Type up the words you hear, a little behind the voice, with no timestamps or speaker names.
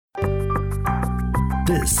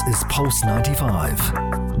This is Pulse 95.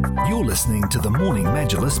 You're listening to the Morning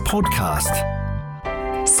Majlis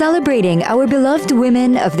podcast. Celebrating our beloved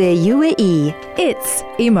women of the UAE. It's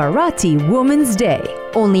Emirati Women's Day.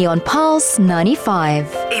 Only on Pulse 95.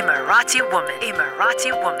 Emirati woman,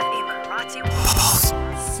 Emirati woman, Emirati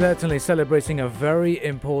woman. Certainly celebrating a very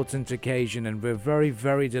important occasion, and we're very,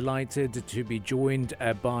 very delighted to be joined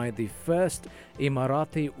by the first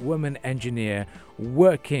Emirati woman engineer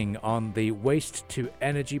working on the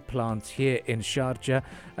waste-to-energy plant here in Sharjah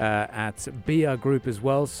at BIA Group as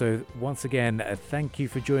well. So once again, thank you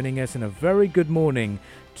for joining us, and a very good morning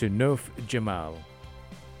to Nouf Jamal.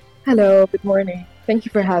 Hello, good morning. Thank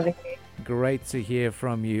you for having me. Great to hear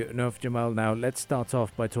from you, Nouf Jamal. Now, let's start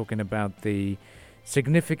off by talking about the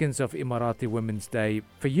significance of Emirati Women's Day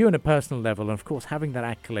for you on a personal level, and of course having that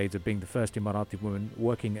accolade of being the first Emirati woman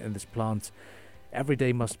working in this plant. Every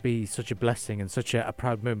day must be such a blessing and such a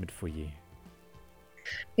proud moment for you.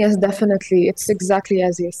 Yes, definitely. It's exactly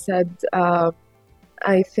as you said.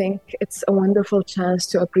 I think it's a wonderful chance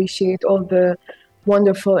to appreciate all the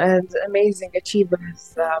wonderful and amazing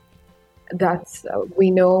achievers that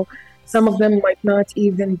we know. Some of them might not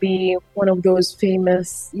even be one of those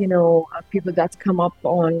famous, people that come up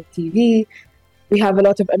on TV. We have a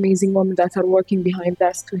lot of amazing women that are working behind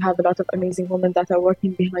desks. We have a lot of amazing women that are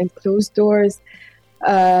working behind closed doors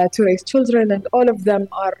to raise children, and all of them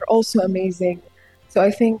are also amazing. So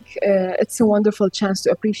I think it's a wonderful chance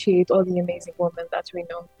to appreciate all the amazing women that we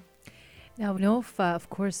know. Now, Nouf, of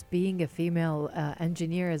course, being a female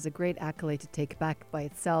engineer is a great accolade to take back by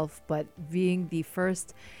itself, but being the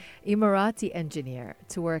first Emirati engineer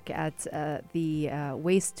to work at the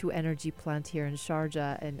waste-to-energy plant here in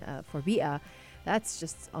Sharjah and for BIA, that's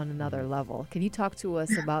just on another level. Can you talk to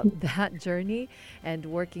us about that journey and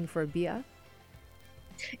working for BIA?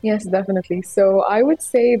 Yes, definitely. So I would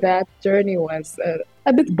say that journey was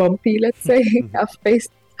a bit bumpy, let's say. I've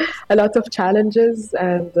faced a lot of challenges,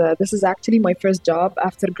 and this is actually my first job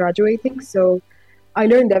after graduating. So I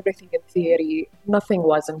learned everything in theory. Nothing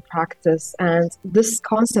was in practice, and this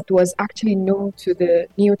concept was actually new to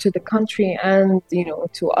the country and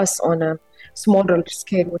to us on a smaller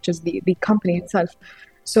scale, which is the company itself.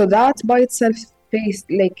 So that by itself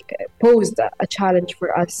posed a challenge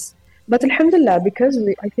for us. But alhamdulillah, because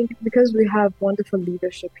we have wonderful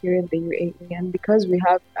leadership here in the UAE, and because we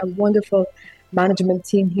have a wonderful management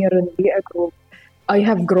team here in BIA Group, I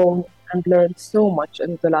have grown and learned so much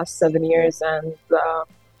in the last 7 years, and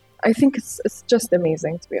I think it's just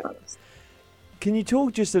amazing, to be honest. Can you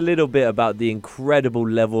talk just a little bit about the incredible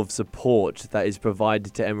level of support that is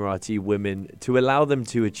provided to Emirati women to allow them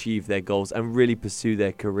to achieve their goals and really pursue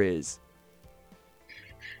their careers?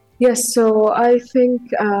 Yes, so I think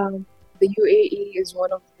the UAE is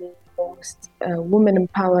one of the most women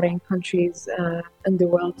empowering countries in the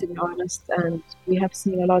world, to be honest, and we have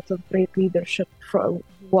seen a lot of great leadership who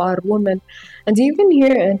are women. And even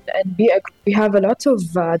here in BIA, we have a lot of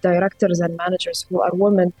directors and managers who are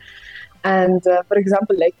women. And for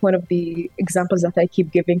example, like one of the examples that I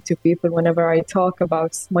keep giving to people whenever I talk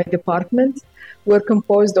about my department, we're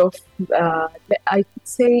composed of, I could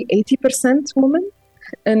say 80% women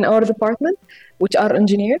in our department, which are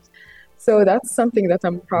engineers. So that's something that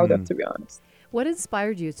I'm proud of, to be honest. What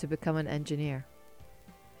inspired you to become an engineer?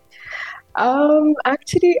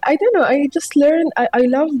 Actually, I don't know. I just learned. I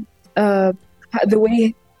love the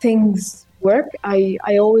way things work. I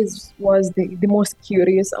always was the most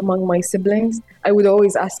curious among my siblings. I would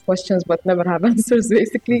always ask questions but never have answers,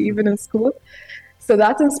 basically, even in school. So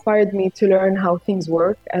that inspired me to learn how things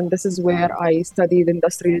work. And this is where I studied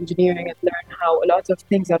industrial engineering and learned how a lot of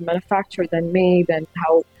things are manufactured and made, and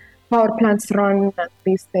how power plants run and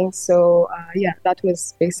these things. So that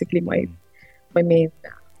was basically my main.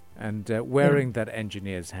 And wearing that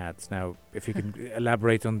engineer's hat, now, if you can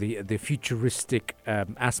elaborate on the futuristic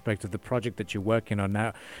aspect of the project that you're working on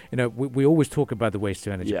now. We always talk about the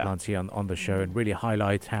waste-to-energy plants here on the show, and really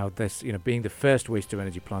highlight how this, being the first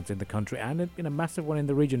waste-to-energy plant in the country and a massive one in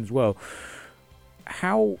the region as well.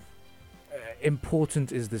 How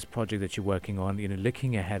important is this project that you're working on,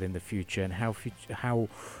 looking ahead in the future, and how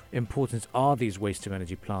important are these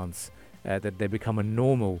waste-to-energy plants that they become a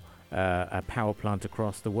normal a power plant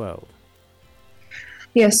across the world?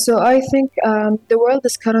 Yes, so I think the world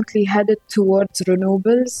is currently headed towards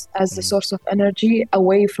renewables as the source of energy,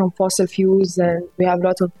 away from fossil fuels, and we have a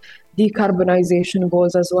lot of decarbonization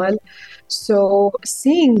goals as well. So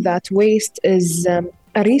seeing that waste is a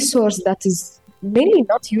resource that is mainly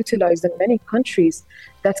not utilized in many countries,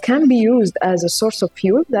 that can be used as a source of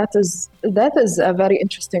fuel. That is a very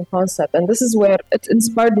interesting concept, and this is where it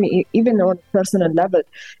inspired me, even on a personal level.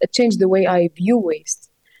 It changed the way I view waste.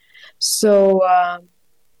 So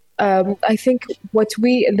I think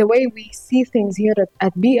the way we see things here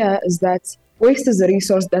at BIA is that waste is a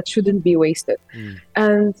resource that shouldn't be wasted.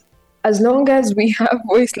 And as long as we have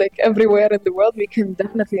waste like everywhere in the world, we can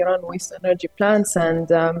definitely run waste energy plants. And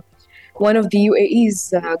one of the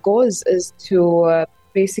UAE's goals is to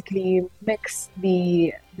basically mix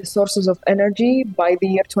the sources of energy by the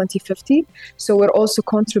year 2050. So we're also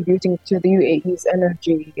contributing to the UAE's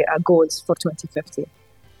energy goals for 2050.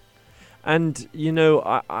 And,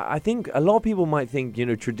 I think a lot of people might think,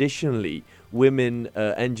 traditionally, women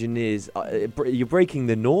engineers, you're breaking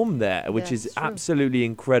the norm there, which is absolutely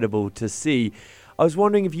incredible to see. I was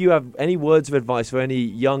wondering if you have any words of advice for any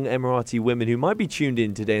young Emirati women who might be tuned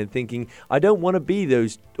in today and thinking, I don't want to be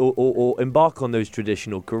those or embark on those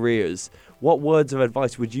traditional careers. What words of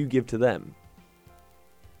advice would you give to them?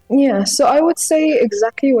 Yeah, so I would say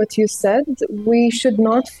exactly what you said. We should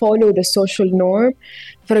not follow the social norm.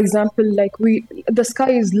 For example, the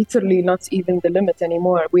sky is literally not even the limit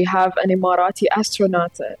anymore. We have an Emirati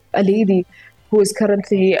astronaut, a lady, who is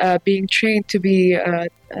currently being trained to be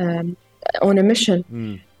on a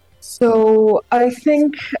mission. So I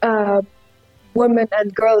think women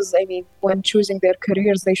and girls, when choosing their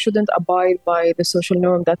careers, they shouldn't abide by the social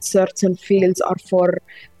norm that certain fields are for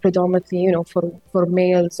predominantly, for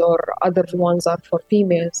males, or other ones are for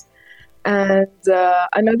females. And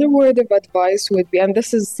another word of advice would be, and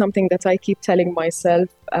this is something that I keep telling myself,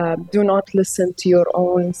 do not listen to your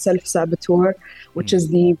own self-saboteur, which is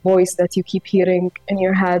the voice that you keep hearing in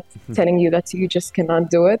your head telling you that you just cannot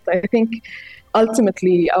do it. I think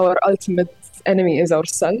ultimately our ultimate enemy is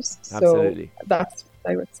ourselves. Absolutely. So that's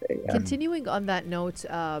what I would say. Yeah. Continuing on that note,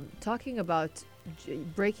 talking about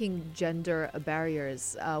breaking gender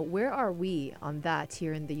barriers, where are we on that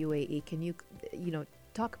here in the UAE? Can you,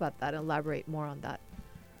 talk about that, elaborate more on that?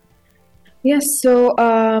 Yes, so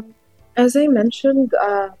as I mentioned,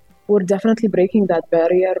 we're definitely breaking that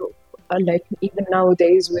barrier. Even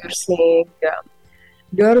nowadays, we're seeing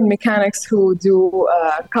girl mechanics who do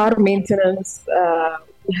car maintenance.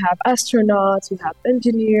 We have astronauts, we have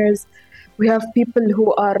engineers, we have people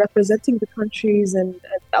who are representing the countries and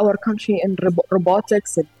our country in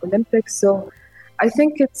robotics and Olympics. So I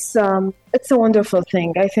think it's a wonderful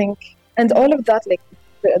thing. I think, and all of that,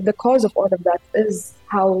 the cause of all of that is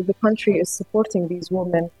how the country is supporting these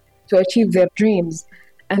women to achieve their dreams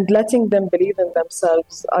and letting them believe in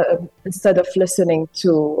themselves instead of listening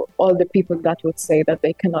to all the people that would say that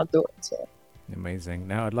they cannot do it. So. Amazing.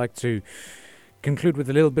 Now I'd like to conclude with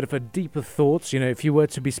a little bit of a deeper thoughts. If you were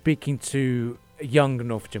to be speaking to young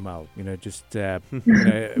Nouf Jamal,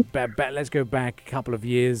 let's go back a couple of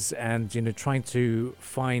years and, trying to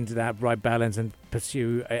find that right balance and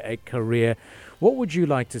pursue a career. What would you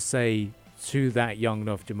like to say to that young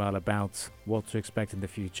Nouf Jamal about what to expect in the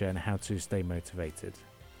future and how to stay motivated?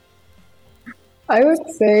 I would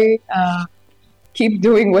say keep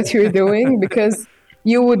doing what you're doing because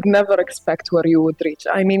you would never expect where you would reach.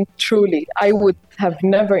 Truly, I would have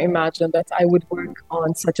never imagined that I would work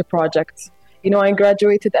on such a project. I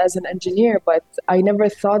graduated as an engineer, but I never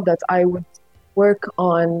thought that I would work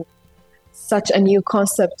on such a new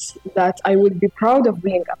concept that I would be proud of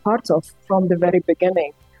being a part of from the very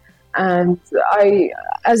beginning. And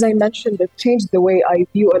as I mentioned, it changed the way I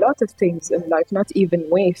view a lot of things in life, not even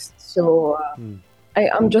waste. So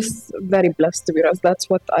I'm just very blessed, to be honest. That's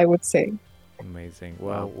what I would say. Amazing.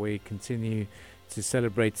 Well, we continue to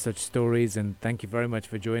celebrate such stories, and thank you very much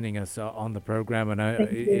for joining us on the program. And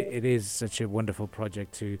it is such a wonderful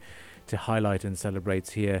project to highlight and celebrate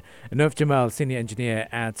here. Nouf Jamal, Senior Engineer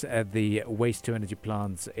at the Waste-to-Energy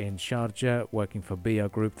plants in Sharjah, working for BIA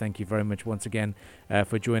Group. Thank you very much once again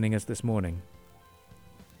for joining us this morning.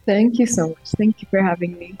 Thank you so much. Thank you for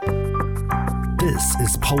having me. This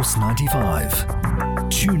is Pulse 95.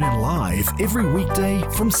 Tune in live every weekday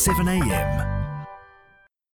from 7 a.m.